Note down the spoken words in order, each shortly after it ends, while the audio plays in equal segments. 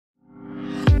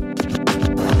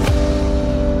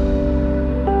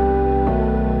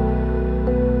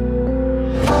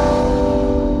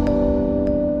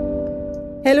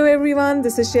Hello everyone,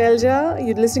 this is Shailja.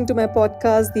 You're listening to my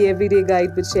podcast, The Everyday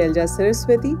Guide with Shailja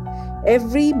Saraswati.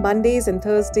 Every Mondays and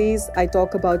Thursdays, I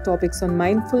talk about topics on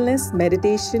mindfulness,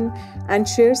 meditation, and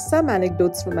share some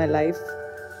anecdotes from my life.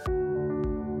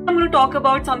 I'm going to talk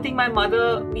about something my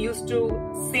mother used to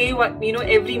say,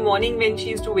 every morning when she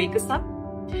used to wake us up.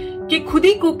 कि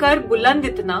खुदी को कर बुलंद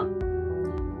इतना,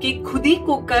 कि खुदी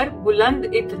को कर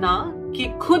बुलंद इतना,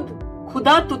 कि खुद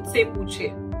खुदा तुझसे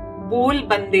पूछे, बोल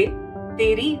बंदे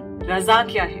तेरी रजा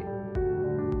क्या है।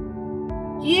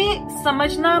 ये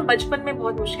समझना बचपन में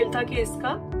बहुत मुश्किल था कि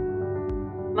इसका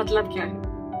मतलब क्या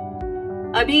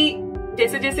है। अभी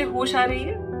जैसे जैसे होश आ रही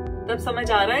है तब समझ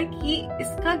आ रहा है कि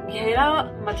इसका गहरा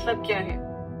मतलब क्या है।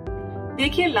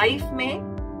 देखिए, लाइफ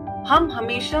में हम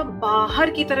हमेशा बाहर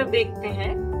की तरफ देखते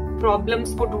हैं,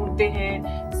 प्रॉब्लम्स को ढूंढते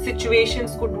हैं,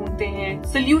 सिचुएशंस को ढूंढते हैं,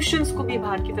 सॉल्यूशंस को भी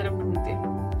बाहर की तरफ ढूंढते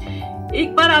हैं।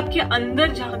 एक बार आपके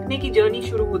अंदर झांकने की जर्नी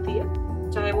शुरू होती है,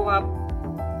 चाहे वो आप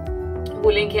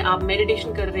बोलें कि आप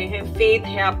मेडिटेशन कर रहे हैं, फेथ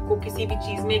है आपको, किसी भी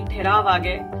चीज में एक ठहराव आ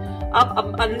गए, आप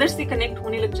अब अंदर से कनेक्ट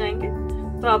होने लग जाएंगे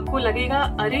तो आपको लगेगा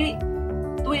अरे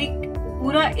तो एक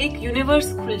पूरा एक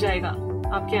यूनिवर्स खुल जाएगा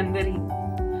आपके अंदर ही।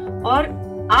 और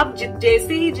आप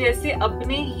जैसे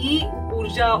अपने ही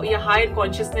ऊर्जा या हायर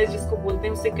कॉन्शियसनेस जिसको बोलते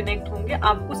हैं उससे कनेक्ट होंगे,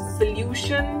 आपको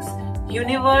सॉल्यूशंस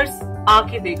यूनिवर्स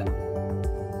आके देगा।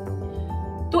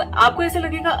 तो आपको ऐसा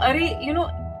लगेगा अरे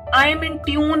I am in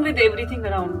tune with everything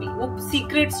around me. वो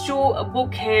सीक्रेट्स जो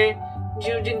बुक है,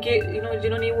 जो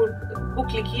जिन्होंने वो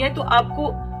बुक लिखी है, तो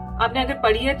आपने अगर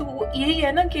पढ़ी है तो वो यही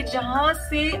है ना कि जहां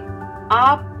से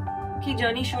आपकी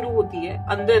जर्नी शुरू होती है,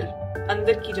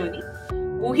 अंदर की जर्नी,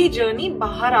 वही जर्नी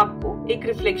बाहर आपको एक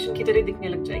रिफ्लेक्शन की तरह दिखने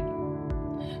लग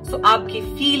जाएगी। सो आपकी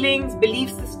फीलिंग्स, बिलीफ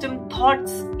सिस्टम,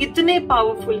 थॉट्स इतने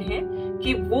पावरफुल हैं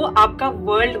कि वो आपका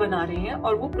वर्ल्ड बना रहे हैं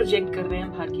और वो प्रोजेक्ट कर रहे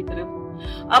हैं बाहर की तरफ।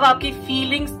 अब आपकी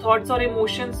फीलिंग्स, थॉट्स और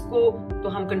इमोशंस को तो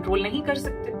हम कंट्रोल नहीं कर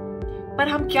सकते, पर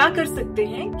हम क्या कर सकते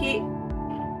हैं कि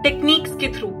टेक्निक्स के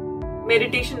थ्रू,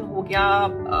 मेडिटेशन हो गया,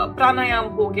 प्राणायाम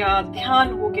हो गया,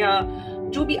 ध्यान हो गया,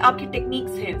 जो भी आपकी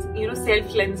टेक्निक्स हैं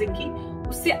सेल्फ क्लेंजिंग की,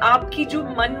 उससे आपकी जो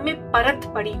मन में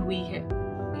परत पड़ी हुई है,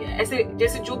 ऐसे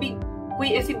जैसे जो भी कोई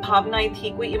ऐसी भावनाएं थी,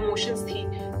 कोई इमोशंस थी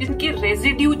जिनके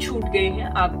रेजिड्यू छूट गए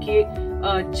हैं आपके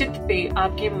चित्त पे,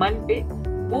 आपके मन पे,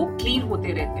 वो क्लीन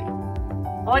होते रहते हैं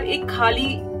और एक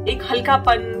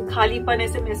खालीपन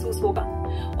ऐसे महसूस होगा।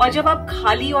 और जब आप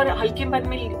खाली और हल्के मन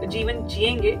में जीवन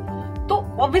जिएंगे तो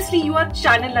obviously you are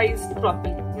channelised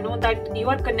properly, that you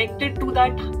are connected to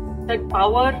that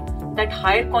power, that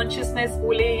higher consciousness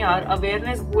बोले या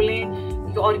अवेयरनेस बोले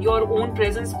और योर ओन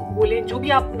प्रेजेंस बोले, जो भी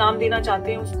आप नाम देना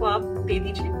चाहते हैं उसको आप दे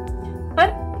दीजिए।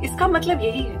 पर इसका मतलब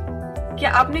यही है कि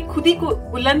आपने खुद ही को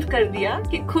बुलंद कर दिया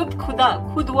कि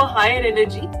खुद वो हायर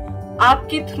एनर्जी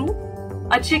आपके थ्रू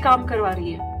अच्छे काम करवा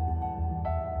रही है,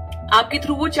 आपके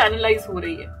थ्रू वो चैनलाइज हो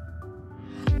रही है।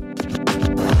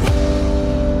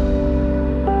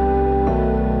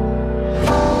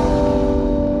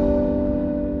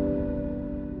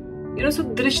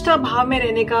 दृष्टा भाव में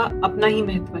रहने का अपना ही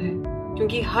महत्व है,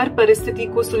 क्योंकि हर परिस्थिति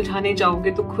को सुलझाने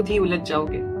जाओगे तो खुद ही उलझ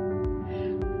जाओगे।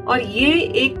 और ये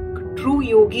एक ट्रू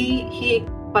योगी ही एक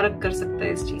परख कर सकता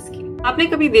है इस चीज की। आपने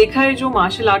कभी देखा है जो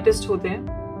मार्शल आर्टिस्ट होते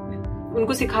हैं,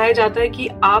 उनको सिखाया जाता है कि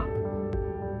आप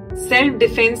सेल्फ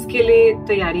डिफेंस के लिए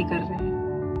तैयारी कर रहे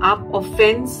हैं, आप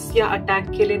ऑफेंस या अटैक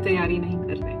के लिए तैयारी नहीं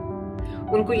कर रहे हैं।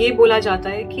 उनको ये बोला जाता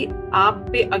है कि आप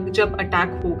पे जब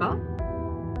अटैक होगा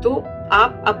तो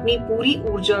आप अपनी पूरी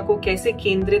ऊर्जा को कैसे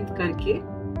केंद्रित करके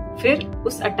फिर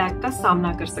उस अटैक का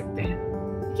सामना कर सकते हैं।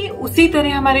 कि उसी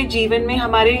तरह हमारे जीवन में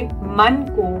हमारे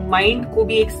माइंड को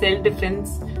भी एक सेल्फ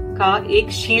डिफेंस का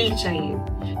एक शील्ड चाहिए,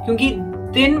 क्योंकि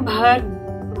दिन भर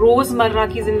रोजमर्रा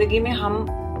की जिंदगी में हम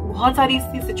बहुत सारी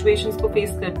ऐसी सिचुएशंस को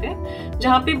फेस करते हैं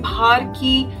जहां पे बाहर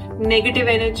की नेगेटिव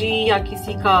एनर्जी या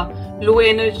किसी का लो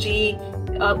एनर्जी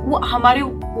वो हमारे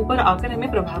ऊपर आकर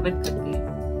हमें प्रभावित करती है।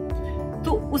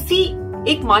 तो उसी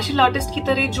एक मार्शल आर्टिस्ट की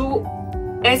तरह, जो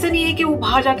ऐसा नहीं है कि वो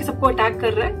बाहर जाके सबको अटैक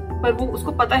कर रहा है, पर वो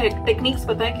उसको पता है, टेक्निक्स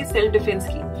पता है कि सेल्फ डिफेंस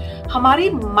की, हमारे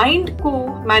माइंड को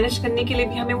मैनेज करने के लिए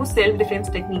भी हमें वो सेल्फ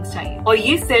डिफेंस टेक्निक्स चाहिए। और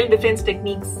ये सेल्फ डिफेंस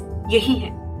टेक्निक्स यही है: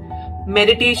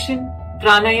 मेडिटेशन,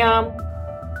 प्राणायाम,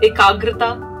 एकाग्रता,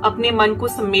 अपने मन को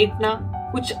समेटना,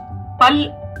 कुछ पल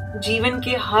जीवन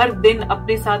के हर दिन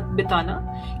अपने साथ बिताना,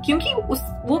 क्योंकि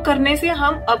वो करने से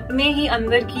हम अपने ही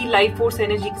अंदर की लाइफ फोर्स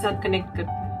एनर्जी के साथ कनेक्ट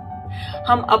करते हैं,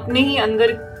 हम अपने ही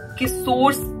अंदर के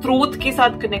स्रोत के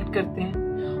साथ कनेक्ट करते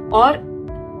हैं, और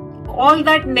ऑल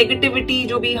दैट नेगेटिविटी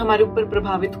जो भी हमारे ऊपर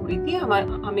प्रभावित हो रही थी,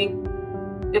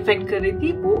 हमें इफेक्ट कर रही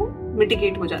थी, वो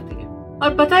मिटिगेट हो जाती है।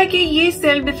 और पता है कि ये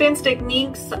सेल्फ डिफेंस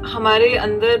टेक्निक्स हमारे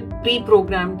अंदर प्री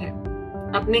प्रोग्राम्ड है।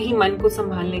 अपने ही मन को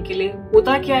संभालने के लिए।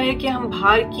 होता क्या है कि हम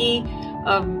बाहर की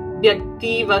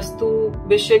व्यक्ति, वस्तु,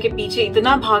 विषय के पीछे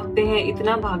इतना भागते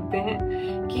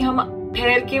हैं कि हम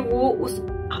ठहर के वो उस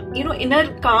इनर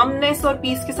कामनेस और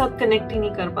पीस के साथ कनेक्ट ही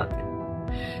नहीं कर पाते।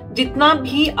 जितना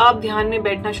भी आप ध्यान में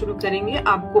बैठना शुरू करेंगे,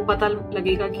 आपको पता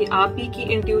लगेगा कि आप ही की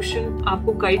इंट्यूशन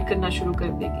आपको गाइड करना शुरू कर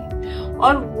देगी,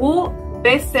 और वो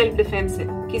बेस्ट सेल्फ डिफेंस है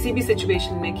किसी भी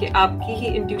सिचुएशन में, कि आपकी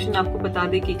ही इंट्यूशन आपको बता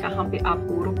दे कि कहाँ पे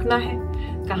आपको रुकना है,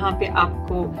 कहाँ पे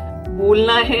आपको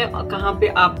बोलना है और कहाँ पे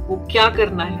आपको क्या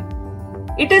करना है।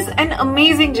 It is an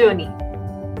amazing journey.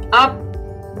 आप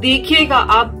देखिएगा,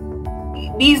 आप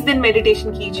 20 दिन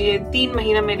मेडिटेशन कीजिए, 3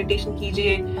 महीना मेडिटेशन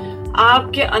कीजिए,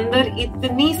 आपके अंदर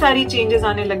इतनी सारी चेंजेस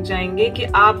आने लग जाएंगे कि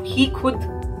आप ही खुद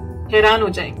हैरान हो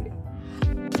जाएंगे।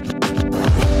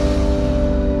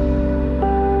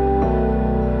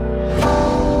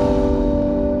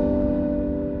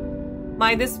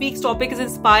 This week's topic is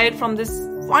inspired from this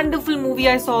wonderful movie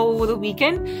I saw over the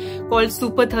weekend called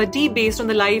Super 30, based on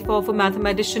the life of a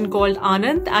mathematician called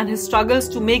Anand and his struggles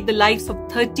to make the lives of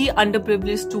 30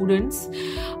 underprivileged students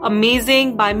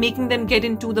amazing by making them get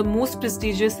into the most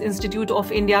prestigious institute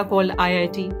of India called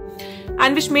IIT,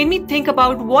 and which made me think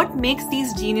about what makes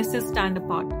these geniuses stand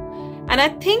apart. And I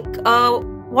think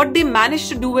what they managed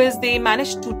to do is they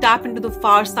managed to tap into the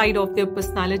far side of their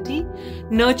personality,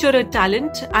 nurture a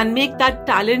talent, and make that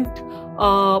talent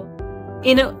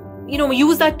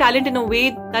use that talent in a way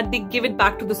that they give it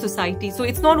back to the society. So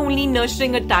it's not only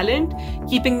nurturing a talent,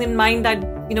 keeping in mind that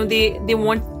they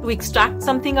want to extract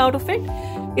something out of it.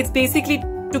 It's basically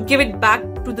to give it back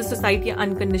to the society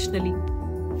unconditionally.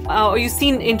 You've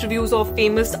seen interviews of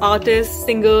famous artists,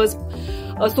 singers,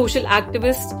 social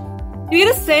activists. You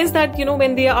get a sense that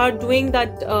when they are doing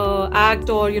that act,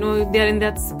 or they are in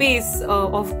that space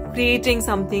of creating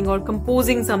something or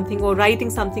composing something or writing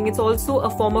something, it's also a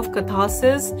form of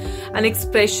catharsis and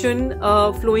expression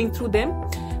flowing through them,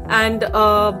 and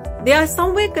they are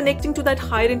somewhere connecting to that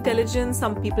higher intelligence.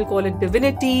 Some people call it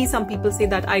divinity, some people say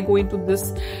that I go into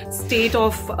this state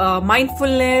of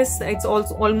mindfulness. It's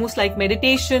also almost like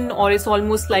meditation, or it's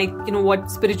almost like what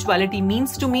spirituality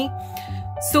means to me.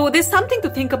 So there's something to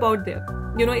think about there.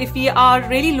 If we are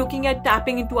really looking at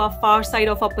tapping into our far side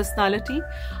of our personality,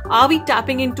 are we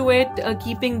tapping into it,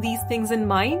 keeping these things in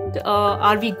mind?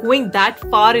 Are we going that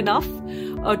far enough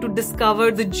to discover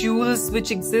the jewels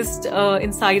which exist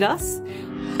inside us?